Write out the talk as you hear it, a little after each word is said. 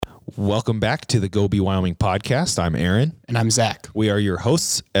Welcome back to the Go Be Wyoming podcast. I'm Aaron. And I'm Zach. We are your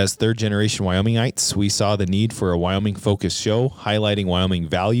hosts. As third-generation Wyomingites, we saw the need for a Wyoming-focused show highlighting Wyoming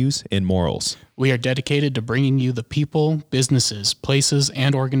values and morals. We are dedicated to bringing you the people, businesses, places,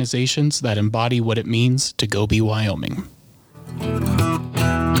 and organizations that embody what it means to go be Wyoming.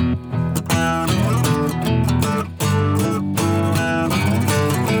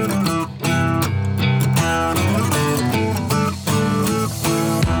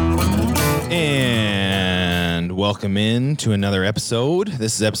 And welcome in to another episode.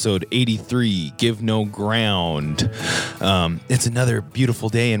 This is episode 83, Give No Ground. It's another beautiful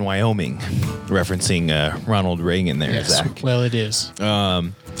day in Wyoming, referencing Ronald Reagan there, Yes, Zach. well, it is.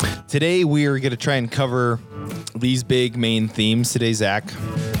 Today we are going to try and cover these big main themes today, Zach.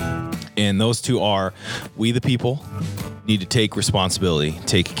 And those two are, we the people need to take responsibility,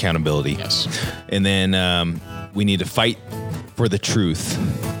 take accountability. Yes. And then we need to fight for the truth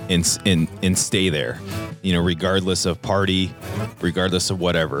and stay there, regardless of party, regardless of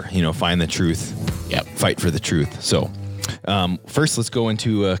whatever, find the truth. Yep. Fight for the truth. So first, let's go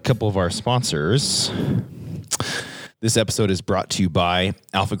into a couple of our sponsors. This episode is brought to you by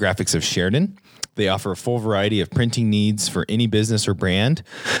Alpha Graphics of Sheridan. They offer a full variety of printing needs for any business or brand.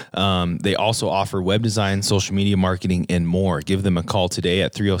 They also offer web design, social media marketing, and more. Give them a call today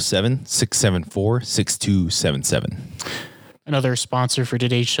at 307-674-6277. Another sponsor for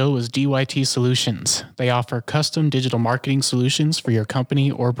today's show is DYT Solutions. They offer custom digital marketing solutions for your company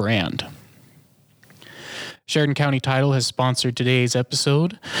or brand. Sheridan County Title has sponsored today's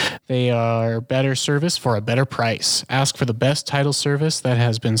episode. They are better service for a better price. Ask for the best title service that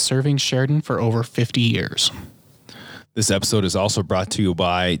has been serving Sheridan for over 50 years. This episode is also brought to you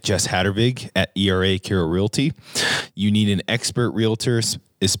by Jess Hattervig at ERA Carroll Realty. You need an expert realtor,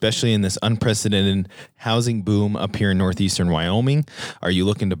 especially in this unprecedented housing boom up here in northeastern Wyoming. Are you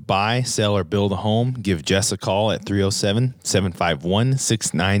looking to buy, sell, or build a home? Give Jess a call at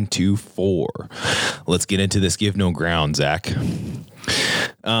 307-751-6924. Let's get into this Give No Ground, Zach.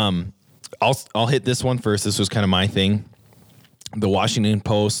 I'll hit this one first. This was kind of my thing. The Washington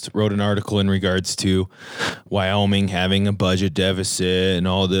Post wrote an article in regards to Wyoming having a budget deficit and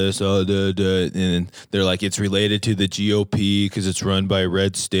all this, and they're like, it's related to the GOP because it's run by a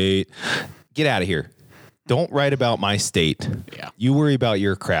red state. Get out of here. Don't write about my state. Yeah. You worry about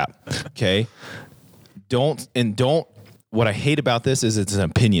your crap, okay? What I hate about this is it's an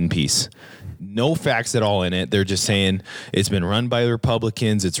opinion piece. No facts at all in it. They're just saying it's been run by the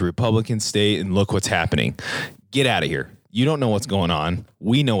Republicans, it's a Republican state, and look what's happening. Get out of here. You don't know what's going on.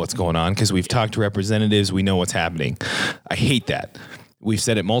 We know what's going on because we've talked to representatives. We know what's happening. I hate that. We've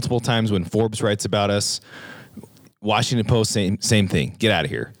said it multiple times when Forbes writes about us. Washington Post, same thing. Get out of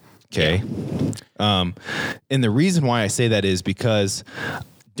here. Okay. And the reason why I say that is because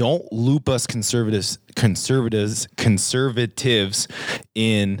don't loop us conservatives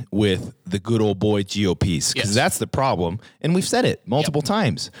in with the good old boy GOPs, because that's the problem. And we've said it multiple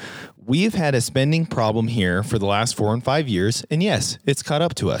times. We've had a spending problem here for the last 4 and 5 years, and yes, it's caught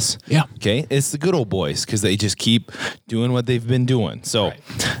up to us. Yeah. Okay. It's the good old boys because they just keep doing what they've been doing. So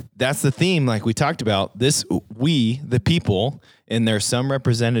that's the theme, like we talked about. We, the people, and there's some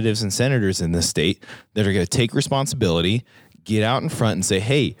representatives and senators in this state that are going to take responsibility, get out in front and say,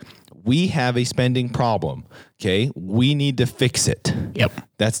 hey, we have a spending problem. Okay. We need to fix it. Yep.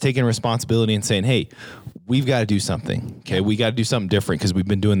 That's taking responsibility and saying, hey, we've got to do something. Okay. We got to do something different because we've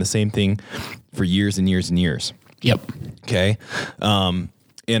been doing the same thing for years and years and years. Yep. Okay.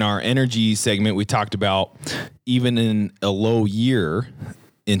 In our energy segment, we talked about even in a low year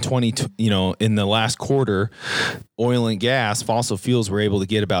in in the last quarter, oil and gas, fossil fuels were able to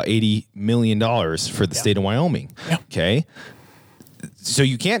get about $80 million for the state of Wyoming. Yeah. Okay. So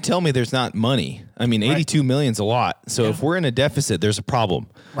you can't tell me there's not money. I mean, 82 million's a lot. So if we're in a deficit, there's a problem.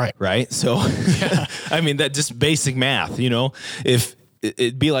 Right. So, I mean, that just basic math, if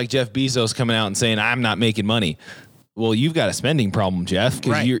it'd be like Jeff Bezos coming out and saying, I'm not making money. Well, you've got a spending problem, Jeff,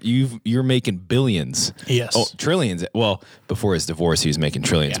 because you're making billions. Yes. Oh, trillions. Well, before his divorce, he was making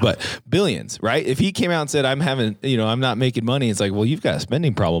trillions, but billions, right? If he came out and said, I'm not making money, it's like, well, you've got a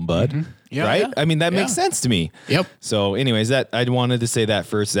spending problem, bud. Mm-hmm. Yeah, right? Yeah. I mean, that makes sense to me. Yep. So anyways, I wanted to say that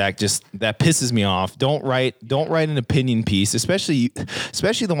first, Zach. Just that pisses me off. Don't write an opinion piece, especially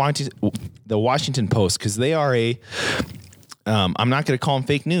the Washington Post, because they are I'm not going to call them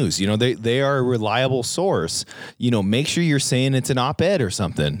fake news. They are a reliable source. Make sure you're saying it's an op-ed or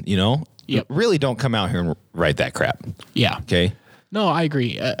something, Yep. Really don't come out here and write that crap. Yeah. Okay. No, I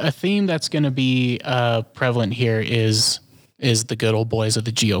agree. A theme that's going to be prevalent here is the good old boys of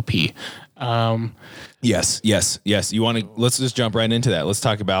the GOP. Yes. You want to, let's just jump right into that. Let's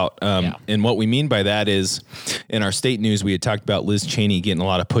talk about, and what we mean by that is in our state news, we had talked about Liz Cheney getting a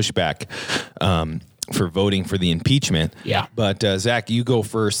lot of pushback, for voting for the impeachment. Yeah. But Zach, you go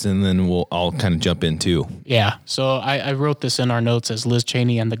first, and then I'll kind of jump in too. Yeah. So I wrote this in our notes as Liz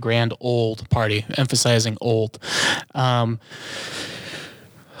Cheney and the Grand Old Party, emphasizing old.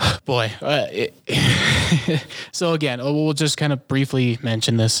 So again, we'll just kind of briefly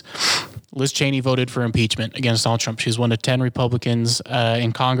mention this. Liz Cheney voted for impeachment against Donald Trump. She was one of 10 Republicans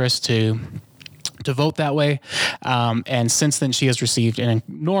in Congress to vote that way, and since then she has received an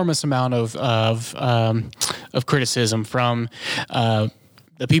enormous amount of criticism from the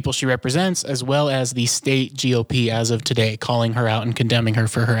people she represents, as well as the state GOP as of today, calling her out and condemning her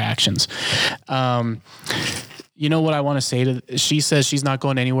for her actions. You know what I want to say to? She says she's not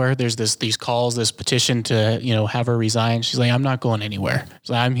going anywhere. There's these calls, this petition to have her resign. She's like, I'm not going anywhere.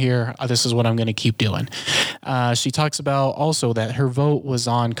 She's like, I'm here. This is what I'm going to keep doing. She talks about also that her vote was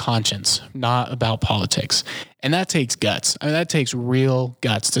on conscience, not about politics, and that takes guts. I mean, that takes real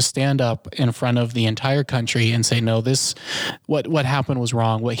guts to stand up in front of the entire country and say, no, what happened was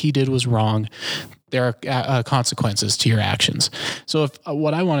wrong. What he did was wrong. There are consequences to your actions. So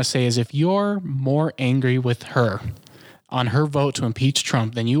what I want to say is, if you're more angry with her on her vote to impeach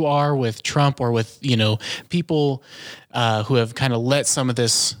Trump than you are with Trump or with, people who have kind of let some of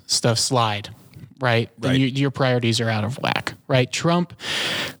this stuff slide, right? Then your priorities are out of whack, right? Trump,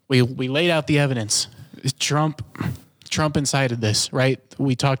 we laid out the evidence. Trump incited this, right?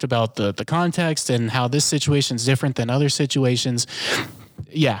 We talked about the context and how this situation is different than other situations.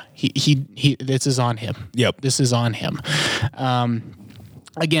 Yeah, he this is on him. Yep. This is on him.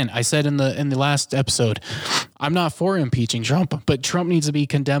 Again, I said in the last episode, I'm not for impeaching Trump, but Trump needs to be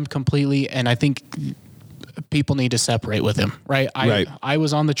condemned completely, and I think people need to separate with him, right? I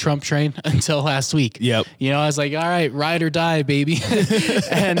was on the Trump train until last week. Yep. I was like, all right, ride or die, baby.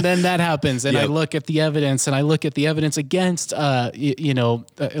 And then that happens. And I look at the evidence against,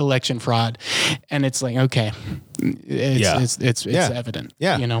 election fraud. And it's like, okay, it's evident.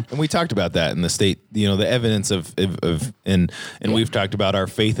 Yeah. And we talked about that in the state, the evidence of and we've talked about our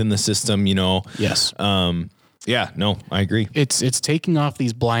faith in the system, Yes. Yeah, no, I agree. It's taking off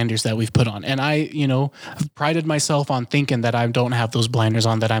these blinders that we've put on. And I've prided myself on thinking that I don't have those blinders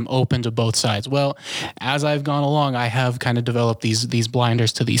on, that I'm open to both sides. Well, as I've gone along, I have kind of developed these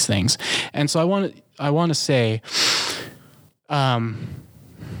blinders to these things. And so I want to say,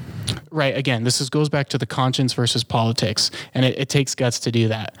 right, again, goes back to the conscience versus politics, and it takes guts to do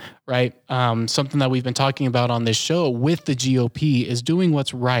that, right? Something that we've been talking about on this show with the GOP is doing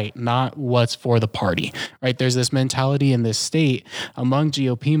what's right, not what's for the party, right? There's this mentality in this state among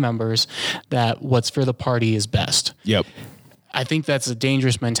GOP members that what's for the party is best. Yep. I think that's a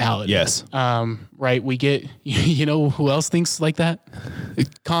dangerous mentality. Yes. Right. We get, who else thinks like that?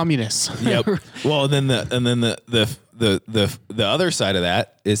 Communists. Yep. Well, then the other side of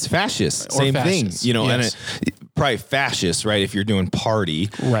that is fascists. Same fascists. Thing, and probably fascists, right? If you're doing party,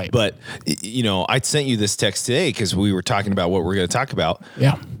 right? But I sent you this text today because we were talking about what we're going to talk about.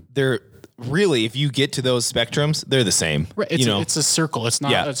 Yeah, they're really, if you get to those spectrums, they're the same. Right. It's a circle. It's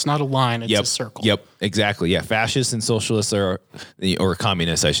not. Yeah. It's not a line. It's a circle. Yep. Exactly. Yeah. Fascists and socialists or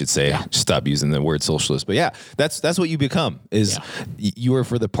communists, I should say. Yeah. Stop using the word socialist. But yeah, that's what you become. You are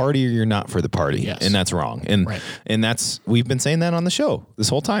for the party or you're not for the party, and that's wrong. And we've been saying that on the show this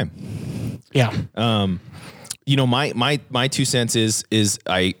whole time. Yeah. My 2 cents is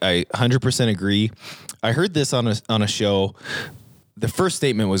I 100% agree. I heard this on a show. The first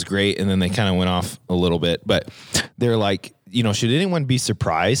statement was great, and then they kind of went off a little bit. But they're like, should anyone be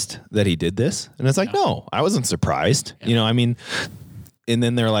surprised that he did this? And it's like, no, I wasn't surprised. Yeah. And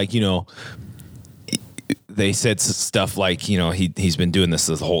then they're like, they said stuff like, he's been doing this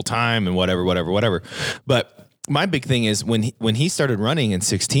the whole time and whatever. But my big thing is when he started running in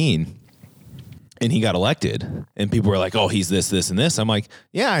 2016. And he got elected, and people were like, oh, he's this, and this. I'm like,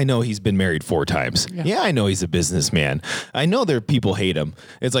 yeah, I know he's been married 4 times. Yeah, I know he's a businessman. I know people hate him.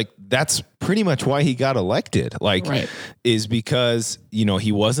 It's like, that's pretty much why he got elected. Is because,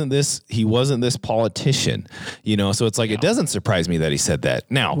 he wasn't this politician, so it's like, it doesn't surprise me that he said that.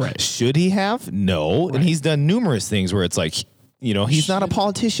 Now, should he have? No. Right. And he's done numerous things where it's like, he's not a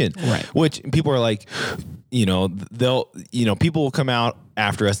politician, right? Which people are like, people will come out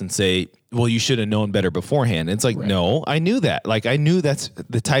after us and say, well, you should have known better beforehand. And it's like, no, I knew that. Like, I knew that's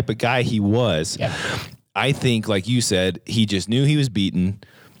the type of guy he was. Yeah. I think, like you said, he just knew he was beaten.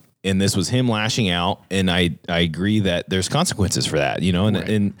 and this was him lashing out, and I agree that there's consequences for that, you know,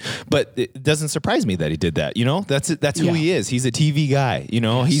 and but it doesn't surprise me that he did that, you know. That's who he is. He's a TV guy, you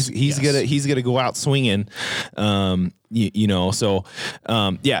know. Yes. He's gonna go out swinging, you know. So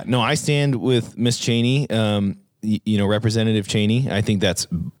I stand with Miss Cheney, you know, Representative Cheney. I think that's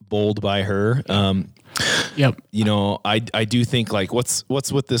bold by her. Yep. You know, I do think like what's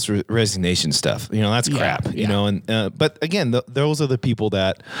with this resignation stuff? You know, that's crap. You know, and but again, those are the people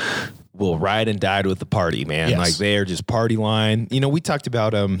that will ride and die with the party, man. Yes. Like they are just party line. You know, we talked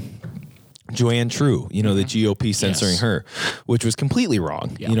about Joanne True. You know, the GOP censoring her, which was completely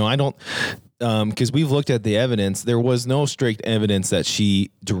wrong. Yeah. You know, I don't. Because we've looked at the evidence, there was no strict evidence that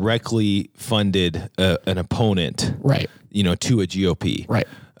she directly funded an opponent, Right. you know, to a GOP. Right.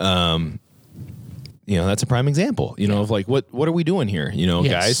 You know, that's a prime example, you know, of like, what are we doing here? You know,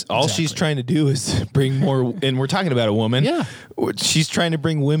 Yes, guys, all exactly. she's trying to do is bring more, and we're talking about a woman. Yeah. She's trying to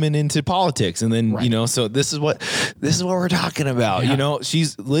bring women into politics. And then, Right. you know, so this is what we're talking about. Yeah. You know,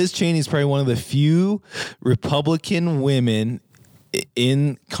 Liz Cheney is probably one of the few Republican women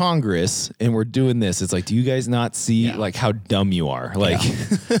in Congress, and we're doing this. It's like, do you guys not see like how dumb you are? Like,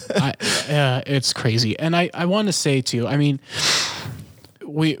 It's crazy. And I want to say too, I mean,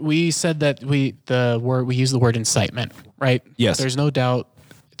 we said that we use the word incitement, right? Yes. There's no doubt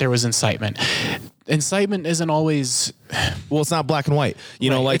there was incitement. Incitement isn't always well, it's not black and white. You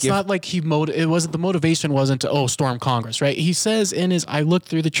know, like it's not like it wasn't the motivation wasn't to storm Congress, right? He says I looked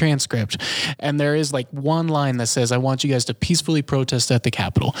through the transcript, and there is like one line that says, "I want you guys to peacefully protest at the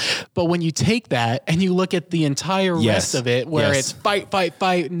Capitol." But when you take that and you look at the entire rest of it, where it's fight, fight,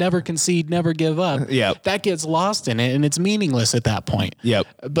 fight, never concede, never give up, that gets lost in it, and it's meaningless at that point. Yep.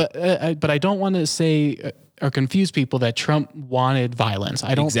 But I don't want to say or confuse people that Trump wanted violence.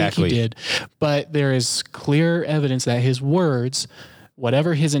 I don't think he did, but there is clear evidence that his words,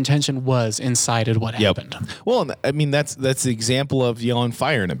 whatever his intention was, incited what happened. Well, I mean, that's the example of yelling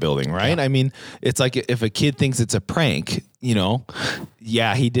fire in a building, right? I mean, it's like if a kid thinks it's a prank, you know,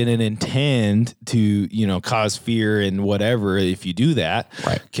 he didn't intend to, you know, cause fear and whatever if you do that.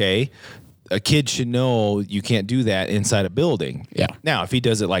 Right. Okay. A kid should know you can't do that inside a building. Yeah. Now, if he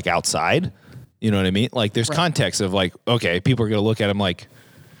does it like outside, you know what I mean? Like there's context of like, okay, people are going to look at him like,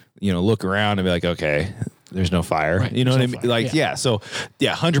 you know, look around and be like, okay, there's no fire. Right. You know There's what I no mean? fire. Like, so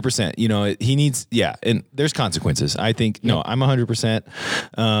 100%, you know, he needs, and there's consequences. I think, I'm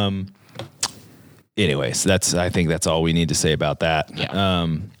 100%. Anyways, I think that's all we need to say about that. Yeah.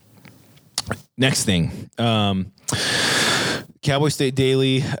 Next thing, Cowboy State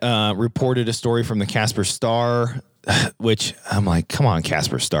Daily reported a story from the Casper Star, which I'm like, come on,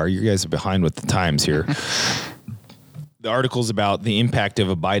 Casper Star, you guys are behind with the times here. The article's about the impact of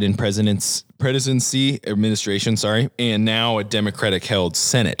a Biden presidency administration, and now a Democratic-held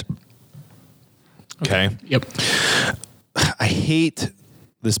Senate. Okay. Yep. I hate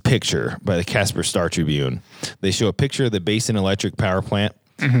this picture by the Casper Star Tribune. They show a picture of the Basin Electric Power Plant,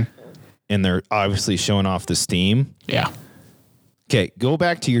 and they're obviously showing off the steam. Yeah. Okay, go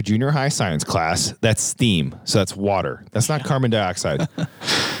back to your junior high science class. That's steam, so that's water. That's not carbon dioxide.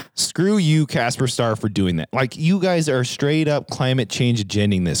 Screw you, Casper Star, for doing that. Like, you guys are straight up climate change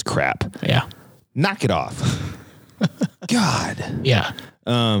agending this crap. Yeah. Knock it off. God. Yeah.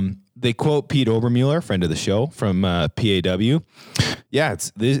 They quote Pete Obermuller, friend of the show, from PAW. Yeah,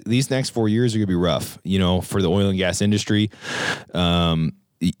 these next 4 years are going to be rough, you know, for the oil and gas industry.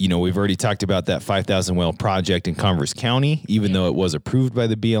 You know, we've already talked about that 5,000 well project in Converse County, even though it was approved by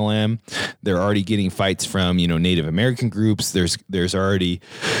the BLM. They're already getting fights from, you know, Native American groups. There's already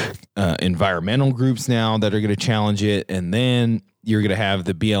environmental groups now that are going to challenge it. And then you're going to have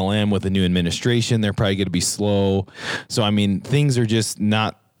the BLM with a new administration. They're probably going to be slow. So, I mean, things are just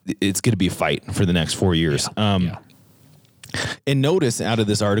not, it's going to be a fight for the next 4 years. And notice out of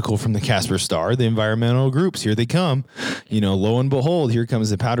this article from the Casper Star, the environmental groups, here they come. You know, lo and behold, here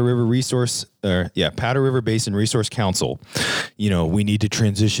comes the Powder River Basin Resource Council. You know, we need to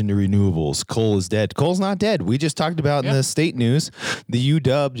transition to renewables. Coal is dead. Coal's not dead. We just talked about in the state news, the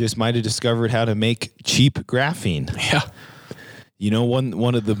UW just might have discovered how to make cheap graphene. Yeah. You know,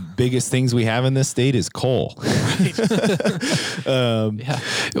 one of the biggest things we have in this state is coal.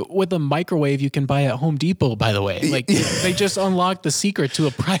 With a microwave you can buy at Home Depot, by the way. Like, they just unlocked the secret to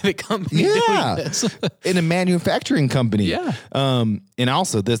a private company doing this. In a manufacturing company. Yeah. And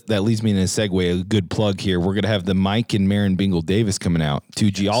also, that leads me in a segue, a good plug here. We're going to have the Mike and Maren Bingle Davis coming out,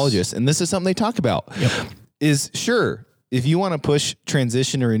 two geologists. And this is something they talk about. Is sure, if you want to push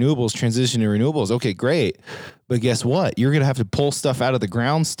transition to renewables, okay, great. But guess what? You're going to have to pull stuff out of the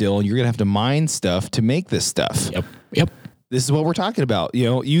ground still, and you're going to have to mine stuff to make this stuff. Yep. This is what we're talking about. You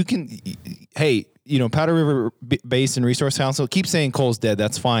know, you can, hey, you know, Powder River Basin Resource Council, keep saying coal's dead.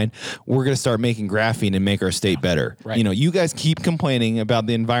 That's fine. We're going to start making graphene and make our state better. Right. You know, you guys keep complaining about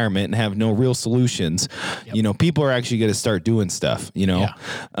the environment and have no real solutions. Yep. You know, people are actually going to start doing stuff, you know.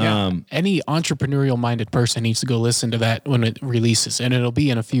 Yeah. Any entrepreneurial minded person needs to go listen to that when it releases, and it'll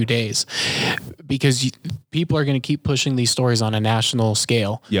be in a few days, because people are going to keep pushing these stories on a national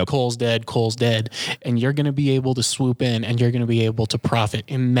scale. Yep. Coal's dead, and you're going to be able to swoop in, and you're going to be able to profit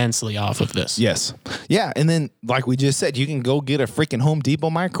immensely off of this. Yes. Yeah. And then, like we just said, you can go get a freaking Home Depot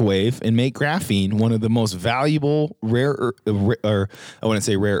microwave and make graphene, one of the most valuable or I wouldn't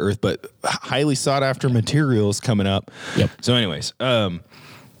say rare earth, but highly sought after materials coming up. Yep. So anyways,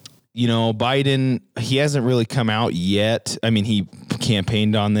 you know, Biden, he hasn't really come out yet. I mean, he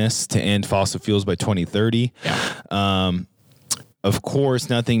campaigned on this to end fossil fuels by 2030. Yeah. Of course,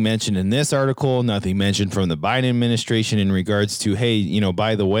 nothing mentioned in this article, nothing mentioned from the Biden administration in regards to, hey, you know,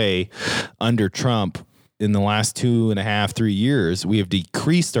 by the way, under Trump, in the last 2.5, 3 years, we have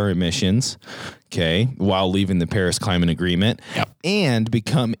decreased our emissions, okay, while leaving the Paris Climate Agreement, yep, and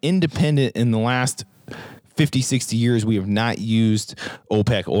become independent in the last 50, 60 years. We have not used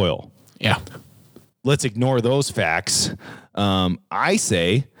OPEC oil. Yeah. Let's ignore those facts. I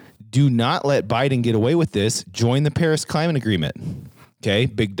say, do not let Biden get away with this. Join the Paris Climate Agreement. Okay,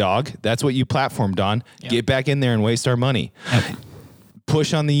 big dog. That's what you platformed on. Yep. Get back in there and waste our money. Yep.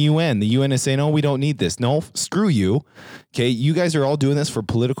 Push on the UN. The UN is saying, oh, we don't need this. No, screw you. Okay, you guys are all doing this for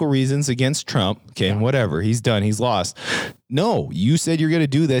political reasons against Trump. Okay, and whatever. He's done. He's lost. No, you said you're going to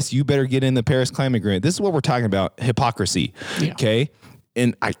do this. You better get in the Paris Climate Agreement. This is what we're talking about, hypocrisy. Yeah. Okay?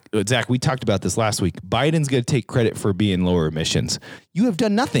 And Zach, we talked about this last week. Biden's going to take credit for being lower emissions. You have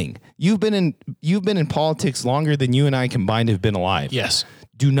done nothing. You've been in politics longer than you and I combined have been alive. Yes.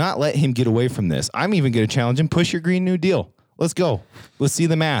 Do not let him get away from this. I'm even going to challenge him. Push your Green New Deal. Let's go. Let's see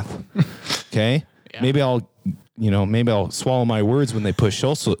the math. Okay. Yeah. Maybe I'll swallow my words when they push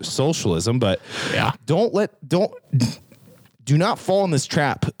socialism, but yeah, do not fall in this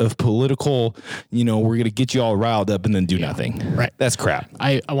trap of political, you know, we're going to get you all riled up and then do nothing. Right. That's crap.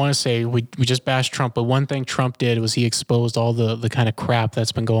 I want to say we just bashed Trump, but one thing Trump did was he exposed all the kind of crap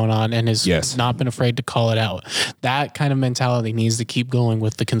that's been going on and has not been afraid to call it out. That kind of mentality needs to keep going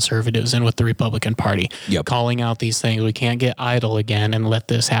with the conservatives and with the Republican Party. Yep. Calling out these things. We can't get idle again and let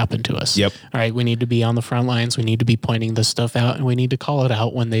this happen to us. Yep. All right. We need to be on the front lines. We need to be pointing this stuff out, and we need to call it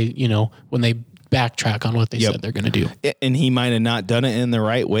out when they backtrack on what they said they're going to do. And he might have not done it in the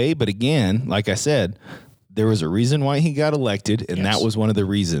right way. But again, like I said, there was a reason why he got elected. And that was one of the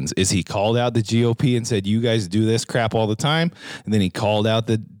reasons is he called out the GOP and said, you guys do this crap all the time. And then he called out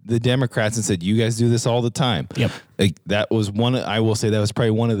the Democrats and said, you guys do this all the time. Yep. Like that was I will say that was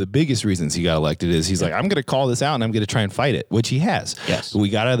probably one of the biggest reasons he got elected is he's like, I'm going to call this out and I'm going to try and fight it, which he has. Yes. We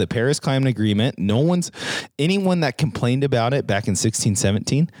got out of the Paris Climate Agreement. Anyone that complained about it back in 16,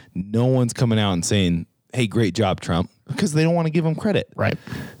 17, no one's coming out and saying, hey, great job, Trump, because they don't want to give him credit. Right.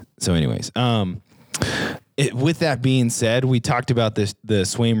 So anyways, with that being said, we talked about the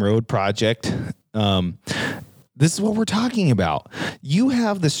Swaim Road project. This is what we're talking about. You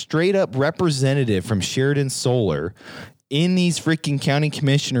have the straight up representative from Sheridan Solar in these freaking county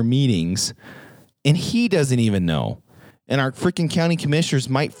commissioner meetings, and he doesn't even know. And our freaking county commissioners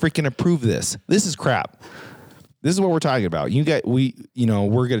might freaking approve this. This is crap. This is what we're talking about. We're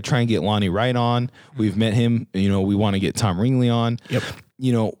going to try and get Lonnie Wright on. We've met him. You know, we want to get Tom Ringley on. Yep.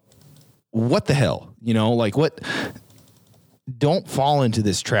 You know, what the hell? You know, like what? Don't fall into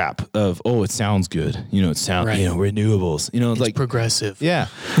this trap of, oh, it sounds good. You know, renewables. You know, it's like progressive. Yeah.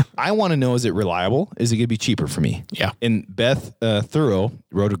 I want to know, is it reliable? Is it going to be cheaper for me? Yeah. And Beth Thorough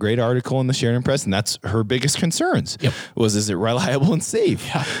wrote a great article in the Sheridan Press, and that's her biggest concerns. Yep. Is it reliable and safe?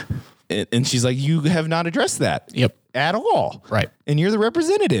 Yeah. And she's like, you have not addressed that. Yep. At all. Right. And you're the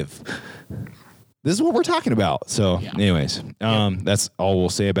representative. This is what we're talking about. So anyways, that's all we'll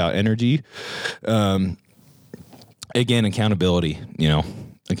say about energy. Again, accountability,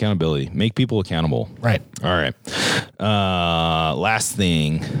 accountability, make people accountable. Right. All right. Last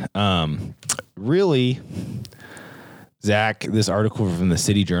thing, really, Zach, this article from the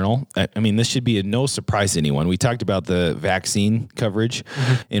City Journal, I mean, this should be no surprise to anyone. We talked about the vaccine coverage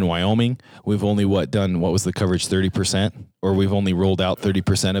in Wyoming. We've only what was the coverage, 30%? Or we've only rolled out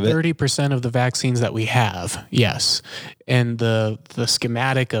 30% of it? 30% of the vaccines that we have, yes. And the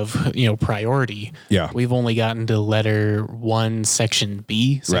schematic of, priority, we've only gotten to letter 1, section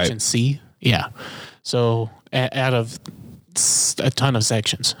B, section C. Yeah. So out of a ton of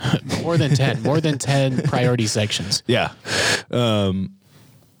sections, more than 10 priority sections. Yeah.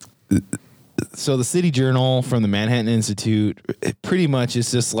 so the City Journal from the Manhattan Institute, it pretty much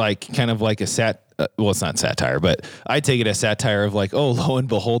is just like kind of like a well, it's not satire, but I take it as satire of like, oh, lo and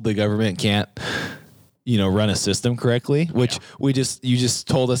behold, the government can't, run a system correctly, which you just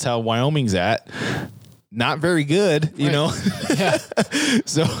told us how Wyoming's at. Not very good, you know? Yeah.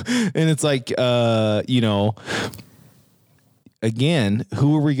 So, and it's like, again,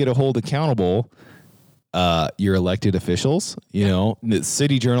 who are we going to hold accountable? Your elected officials, the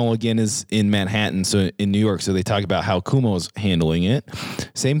City Journal again is in Manhattan, so in New York. So they talk about how Cuomo's handling it.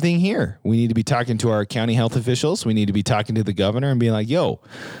 Same thing here. We need to be talking to our county health officials. We need to be talking to the governor and being like, yo,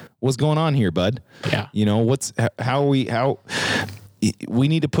 what's going on here, bud? Yeah. We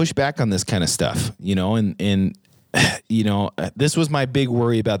need to push back on this kind of stuff, and this was my big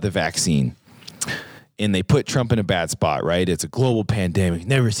worry about the vaccine. And they put Trump in a bad spot, right? It's a global pandemic.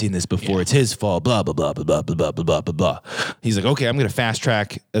 Never seen this before. Yeah. It's his fault. Blah, blah, blah, blah, blah, blah, blah, blah, blah, blah. He's like, okay, I'm going to fast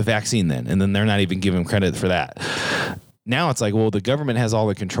track a vaccine then. And then they're not even giving him credit for that. Now it's like, well, the government has all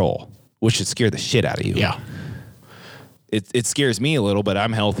the control, which should scare the shit out of you. Yeah. It scares me a little, but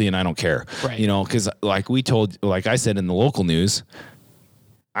I'm healthy and I don't care. Right. Because like I said in the local news,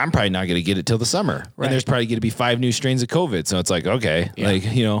 I'm probably not going to get it till the summer. Right. And there's probably going to be 5 new strains of COVID. So it's like, okay,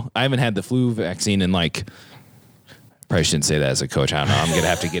 I haven't had the flu vaccine in probably shouldn't say that as a coach. I don't know. I'm going to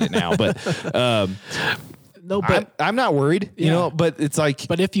have to get it now, but, no, but I'm not worried, but it's like,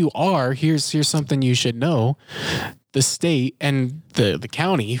 but if you are, here's something you should know. The state and the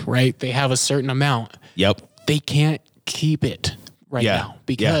county, right? They have a certain amount. Yep. They can't keep it now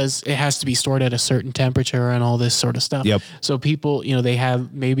because it has to be stored at a certain temperature and all this sort of stuff. Yep. So people, they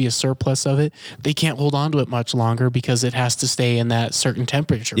have maybe a surplus of it. They can't hold on to it much longer because it has to stay in that certain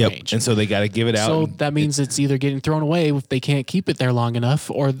temperature range. And so they got to give it out. So that means it's either getting thrown away if they can't keep it there long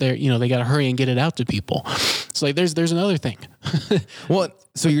enough, or they got to hurry and get it out to people. So there's another thing. Well,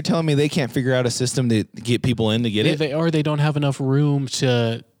 so you're telling me they can't figure out a system to get people in to get it? They don't have enough room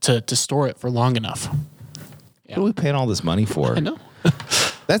to store it for long enough. What are we paying all this money for? I know.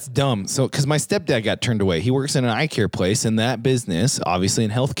 That's dumb. So, because my stepdad got turned away. He works in an eye care place, and that business, obviously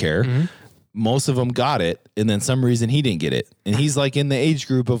in healthcare, most of them got it, and then some reason he didn't get it. And he's in the age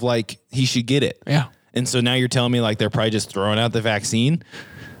group of he should get it. Yeah. And so now you're telling me they're probably just throwing out the vaccine.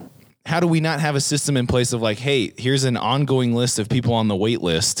 How do we not have a system in place of hey, here's an ongoing list of people on the wait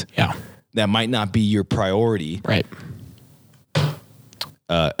list. Yeah. That might not be your priority. Right.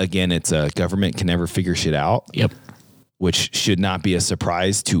 Again, it's government can never figure shit out. Yep. Which should not be a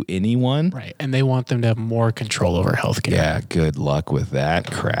surprise to anyone. Right. And they want them to have more control over healthcare. Yeah, good luck with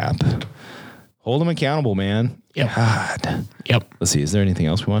that crap. Hold them accountable, man. Yep. God. Yep. Let's see. Is there anything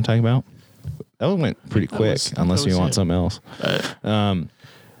else we want to talk about? That one went pretty quick, unless you want something else. I'm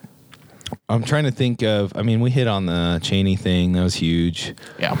trying to think of, we hit on the Cheney thing. That was huge.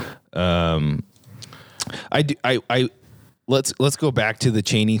 Yeah. Let's go back to the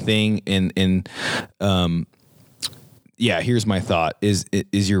Cheney thing and here's my thought is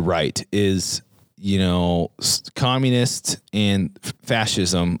you're right. Communist and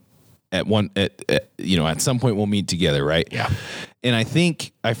fascism at some point will meet together, right? Yeah. And I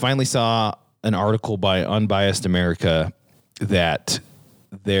think I finally saw an article by Unbiased America that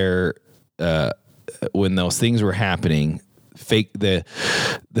when those things were happening, the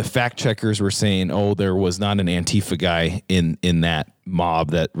fact checkers were saying, oh, there was not an Antifa guy in that mob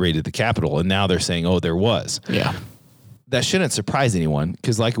that raided the Capitol. And now they're saying, oh, there was. Yeah. That shouldn't surprise anyone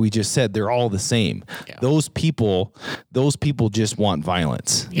because like we just said, they're all the same. Yeah. Those people just want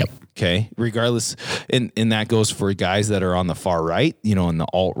violence. Yep. Okay. Regardless. And that goes for guys that are on the far right, in the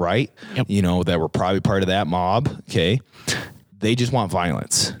alt right, yep. That were probably part of that mob. Okay. They just want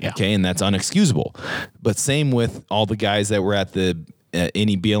violence. Yeah. Okay. And that's unexcusable. But same with all the guys that were at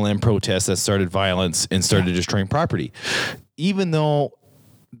any BLM protests that started violence and started destroying property. Even though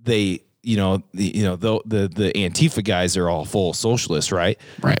they, the Antifa guys are all full socialists, right?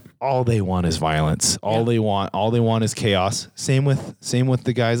 Right. All they want is violence. All they want is chaos. Same with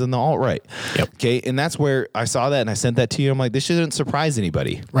the guys on the alt right. Yep. Okay. And that's where I saw that and I sent that to you. I'm like, this shouldn't surprise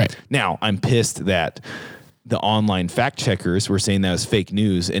anybody. Right. Now I'm pissed that the online fact checkers were saying that was fake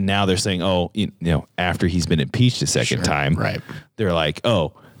news. And now they're saying, oh, after he's been impeached a second time, right. They're like,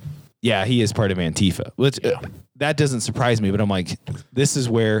 oh yeah, he is part of Antifa, which that doesn't surprise me, but I'm like, this is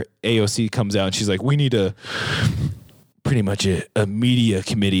where AOC comes out and she's like, we need to pretty much a media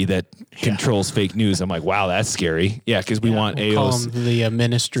committee that controls fake news. I'm like, wow, that's scary. Yeah, because we want we'll call AOC. them the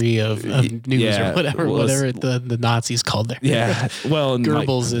Ministry of News or whatever the Nazis called there. Yeah, well, and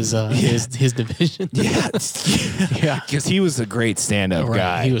Goebbels is his division. Yeah, because he was a great stand-up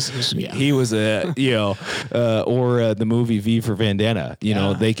guy. He was a or the movie V for Vendetta.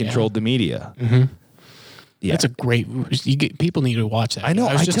 They controlled the media. Mm-hmm. Yeah. That's a great. People need to watch that. I know.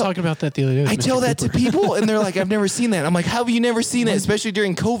 I was just talking about that the other day. I tell that to people, and they're like, "I've never seen that." I'm like, "How have you never seen it?" Especially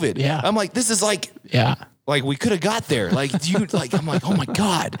during COVID. Yeah. I'm like, "This is like." Yeah. Like we could have got there. Like I'm like, oh my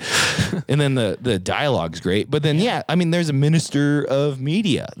God. And then the dialogue's great. But then there's a minister of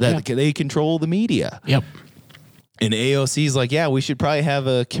media that they control the media. Yep. And AOC's like, yeah, we should probably have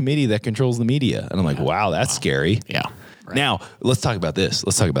a committee that controls the media. And I'm like, wow, that's scary. Yeah. Right. Now let's talk about this.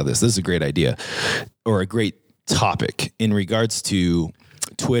 This is a great idea or a great topic in regards to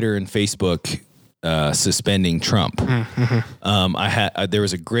Twitter and Facebook suspending Trump. Mm-hmm. There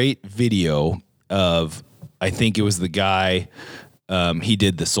was a great video of, I think it was the guy, he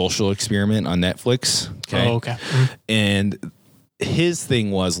did The Social Experiment on Netflix. Okay. Oh, okay. Mm-hmm. And his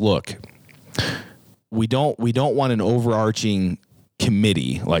thing was, look, we don't want an overarching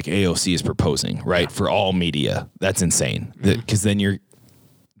committee like AOC is proposing, right? For all media. That's insane. Because then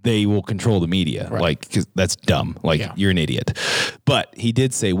they will control the media. Right. Like, cause that's dumb. Like you're an idiot. But he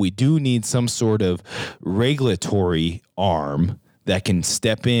did say we do need some sort of regulatory arm that can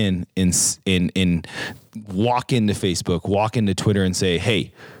step in and walk into Facebook, walk into Twitter and say,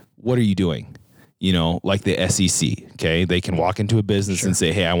 hey, what are you doing? Like the SEC, okay? They can walk into a business and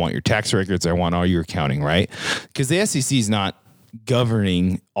say, hey, I want your tax records. I want all your accounting, right? Because the SEC is not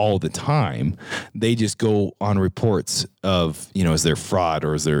governing all the time. They just go on reports of, is there fraud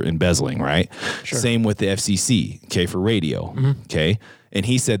or is there embezzling, right? Sure. Same with the FCC, okay, for radio, okay? And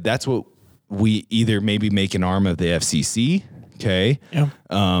he said that's what we either maybe make an arm of the FCC, okay,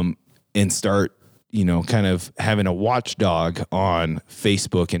 and start, kind of having a watchdog on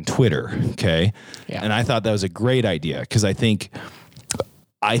Facebook and Twitter, okay? Yeah. And I thought that was a great idea because I think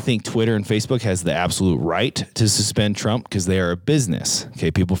Twitter and Facebook has the absolute right to suspend Trump because they are a business.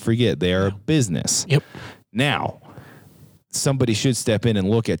 Okay, people forget they are a business. Yep. Now, somebody should step in and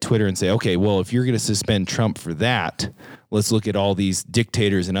look at Twitter and say, okay, well, if you're going to suspend Trump for that, let's look at all these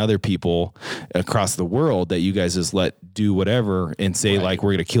dictators and other people across the world that you guys just let do whatever and say, like,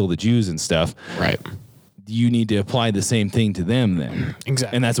 we're going to kill the Jews and stuff. Right. You need to apply the same thing to them then.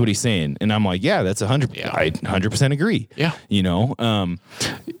 Exactly. And that's what he's saying. And I'm like, yeah, that's 100. Yeah. I 100% agree. Yeah.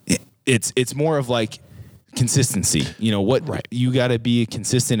 It's more of like consistency. You got to be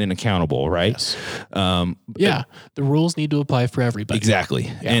consistent and accountable, right? Yes. The rules need to apply for everybody.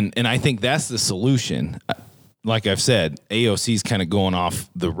 Exactly. Yeah. And I think that's the solution. Like I've said, AOC's kind of going off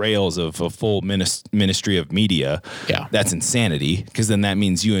the rails of a full ministry of media. Yeah. That's insanity because then that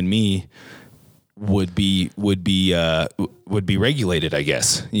means you and me would be regulated, I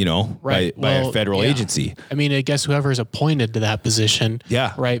guess, by a federal agency. I mean, I guess whoever is appointed to that position.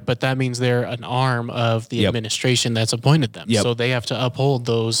 Yeah. Right. But that means they're an arm of the administration that's appointed them. Yep. So they have to uphold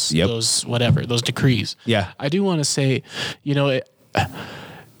those decrees. Yeah. I do want to say,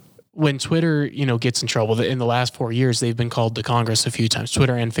 when Twitter, gets in trouble, in the last 4 years, they've been called to Congress a few times,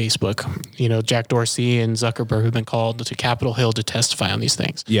 Twitter and Facebook. Jack Dorsey and Zuckerberg have been called to Capitol Hill to testify on these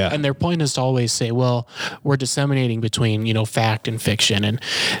things. Yeah. And their point is to always say, well, we're disseminating between, fact and fiction. And,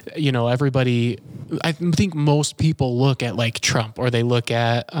 everybody, I think most people look at like Trump or they look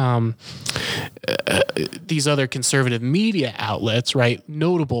at these other conservative media outlets, right?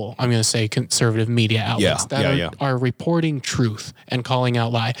 Notable, I'm going to say conservative media outlets that are reporting truth and calling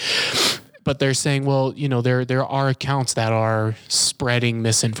out lie. But they're saying, well, there are accounts that are spreading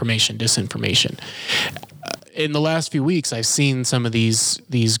misinformation, disinformation. In the last few weeks, I've seen some of these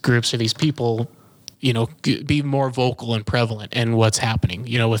groups or these people, be more vocal and prevalent in what's happening,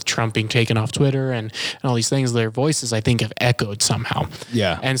 with Trump being taken off Twitter and all these things. Their voices, I think, have echoed somehow.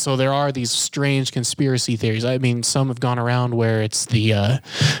 Yeah. And so there are these strange conspiracy theories. I mean, some have gone around where it's the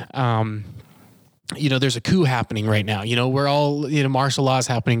there's a coup happening right now. We're all, martial law is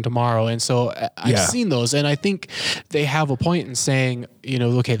happening tomorrow. And so I've seen those. And I think they have a point in saying,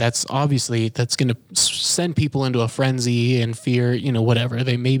 okay, that's going to send people into a frenzy and fear, whatever.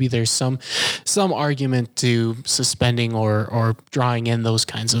 Maybe there's some argument to suspending or drawing in those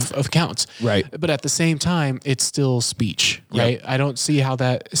kinds of accounts. Right. But at the same time, it's still speech, right? I don't see how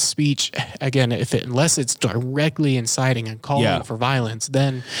that speech, again, unless it's directly inciting and calling for violence,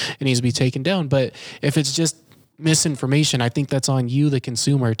 then it needs to be taken down. But if it's just misinformation, I think that's on you, the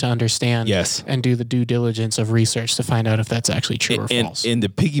consumer, to understand Yes. and do the due diligence of research to find out if that's actually true or false. And to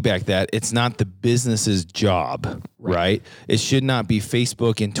piggyback that, it's not the business's job, right? It should not be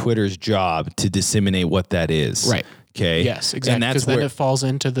Facebook and Twitter's job to disseminate what that is. Right. Okay. Yes, exactly. And that's Because then where it falls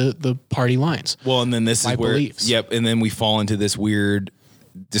into the party lines. well, and then this My is where beliefs. yep, and then we fall into this weird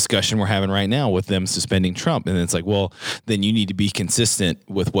discussion we're having right now with them suspending Trump, and it's like, well, then you need to be consistent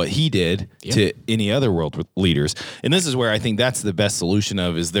with what he did to any other world leaders. And this is where I think that's the best solution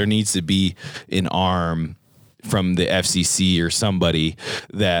of is there needs to be an arm from the FCC or somebody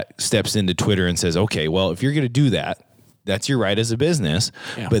that steps into Twitter and says, okay, well, if you're going to do that, that's your right as a business,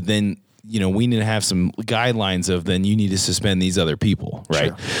 but then we need to have some guidelines of then you need to suspend these other people,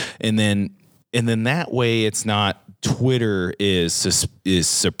 right? Sure. And then that way it's not Twitter is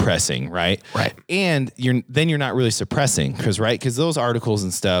suppressing, right? Right. And you're not really suppressing because those articles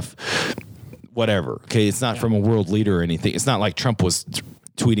and stuff, whatever. Okay, it's not from a world leader or anything. It's not like Trump was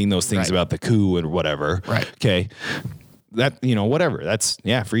tweeting those things about the coup and whatever. Right. Okay. That whatever. That's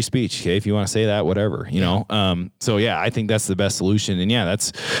free speech. Okay, if you want to say that, whatever. So I think that's the best solution. And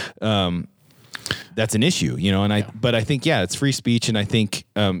that's an issue. But I think it's free speech, and I think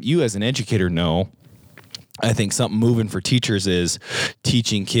you as an educator know. I think something moving for teachers is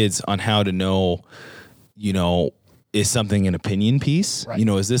teaching kids on how to know, is something an opinion piece? Right.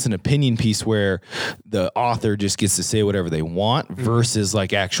 Is this an opinion piece where the author just gets to say whatever they want versus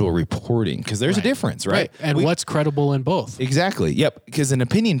like actual reporting? Because there's a difference, right? And what's credible in both? Exactly. Yep. Because an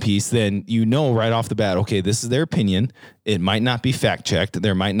opinion piece, then right off the bat, okay, this is their opinion. It might not be fact checked.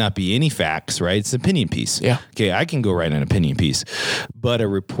 There might not be any facts, right? It's an opinion piece. Yeah. Okay, I can go write an opinion piece. But a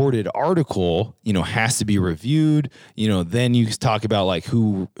reported article, has to be reviewed. Then you talk about like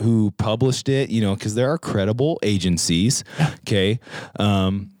who published it, because there are credible agencies. Okay.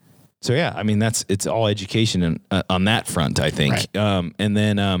 So it's all education on that front, I think. Right. And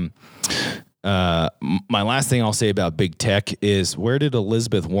then my last thing I'll say about big tech is, where did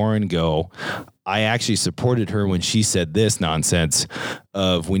Elizabeth Warren go? I actually supported her when she said this nonsense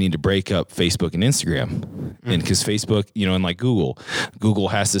of we need to break up Facebook and Instagram. And because Facebook, and like Google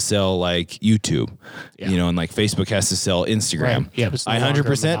has to sell like YouTube, and like Facebook has to sell Instagram. Right. Yeah, it's no I longer a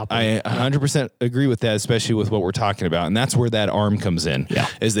 100% agree with that, especially with what we're talking about. And that's where that arm comes in. Yeah.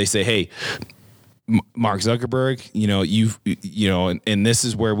 As they say, hey, Mark Zuckerberg, and this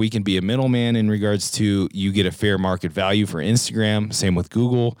is where we can be a middleman in regards to you get a fair market value for Instagram. Same with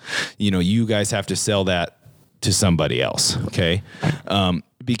Google. You guys have to sell that to somebody else. Okay.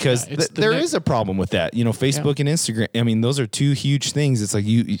 Because there is a problem with that. Facebook and Instagram. I mean, those are two huge things. It's like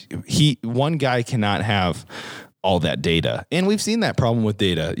one guy cannot have all that data. And we've seen that problem with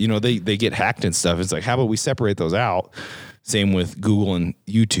data. They get hacked and stuff. It's like, how about we separate those out? Same with Google and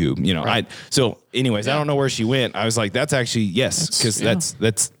YouTube, Right. I don't know where she went. I was like, that's actually, yes, because that's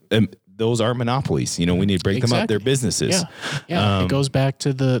those are monopolies. We need to break them up. They're businesses. Yeah. It goes back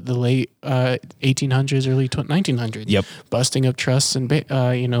to the late 1800s, early 1900s. Yep. Busting up trusts and,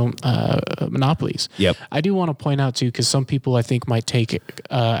 monopolies. Yep. I do want to point out too, because some people I think might take it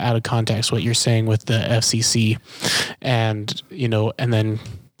out of context, what you're saying with the FCC and, and then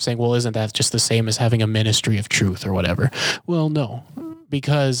saying, well, isn't that just the same as having a ministry of truth or whatever? Well, no,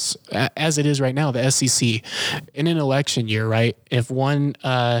 because as it is right now, the SEC in an election year, right? If one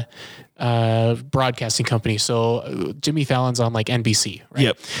broadcasting company, so Jimmy Fallon's on like NBC, right?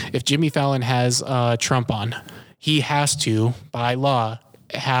 Yep. If Jimmy Fallon has Trump on, he has to, by law,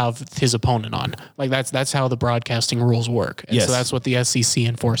 have his opponent on. Like that's how the broadcasting rules work. And so that's what the SEC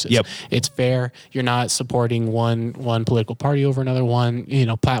enforces. Yep. It's fair. You're not supporting one political party over another, one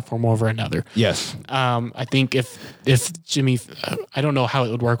platform over another. Yes. I think if Jimmy, I don't know how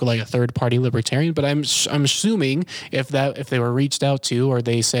it would work with like a third party libertarian, but I'm assuming if they were reached out to, or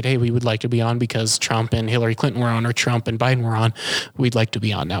they said, hey, we would like to be on because Trump and Hillary Clinton were on, or Trump and Biden were on, we'd like to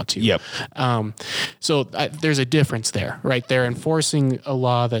be on now too. Yep. So there's a difference there, right? They're enforcing a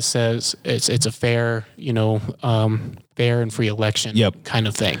law that says it's a fair, fair and free election kind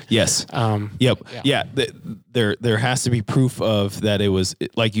of thing. Yes. There has to be proof of that. It was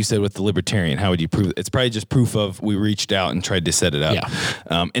like you said with the libertarian. How would you prove it? It's probably just proof of we reached out and tried to set it up. Yeah.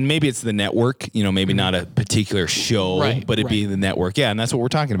 And maybe it's the network, maybe not a particular show, but it'd be the network. Yeah. And that's what we're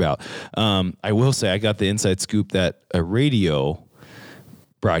talking about. I will say I got the inside scoop that a radio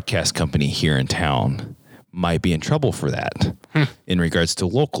broadcast company here in town might be in trouble for that in regards to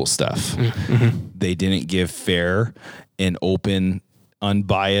local stuff. They didn't give fair and open,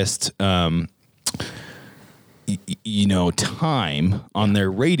 unbiased, time on their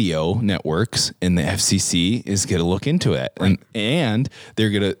radio networks, and the FCC is going to look into it, and they're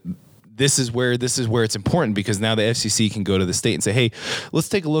going to this is where it's important, because now the FCC can go to the state and say, hey, let's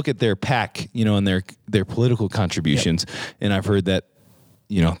take a look at their PAC, and their political contributions. Yep. And I've heard that,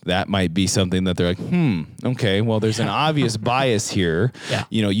 that might be something that they're like, okay, well, there's an obvious bias here. Yeah.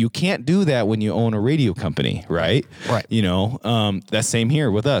 You can't do that when you own a radio company, right? Right. That's same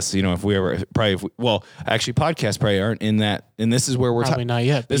here with us. If we ever actually podcasts probably aren't in that, and this is where we're probably not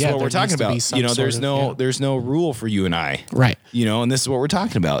yet. This is what we're talking about. There's no rule for you and I. Right. And this is what we're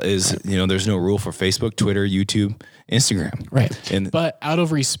talking about is, there's no rule for Facebook, Twitter, YouTube, Instagram. Right. But out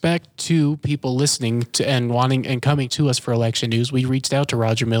of respect to people listening to and wanting and coming to us for election news, we reached out to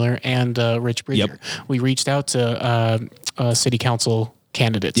Roger Miller and Rich Bridger. Yep. We reached out to city council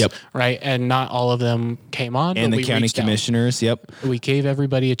candidates. Yep. Right. And not all of them came on. And but the county commissioners. Out. Yep. We gave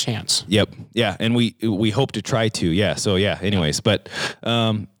everybody a chance. Yep. Yeah. And we hope to try to. Yeah. So yeah. Anyways, but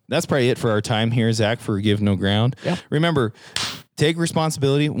that's probably it for our time here, Zach, for Give No Ground. Yeah. Remember, take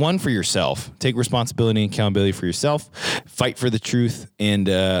responsibility, one, for yourself. Take responsibility and accountability for yourself. Fight for the truth, and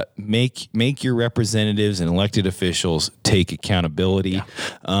make your representatives and elected officials take accountability.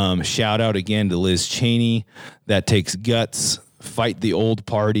 Yeah. Shout out again to Liz Cheney. That takes guts. Fight the old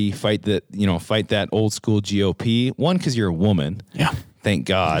party. Fight that old school GOP. One, because you're a woman. Yeah. Thank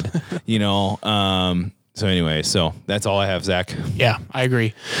God. So anyway, that's all I have, Zach. Yeah, I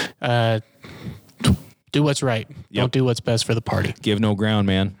agree. Do what's right. Yep. Don't do what's best for the party. Give no ground,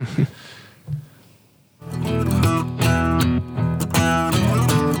 man.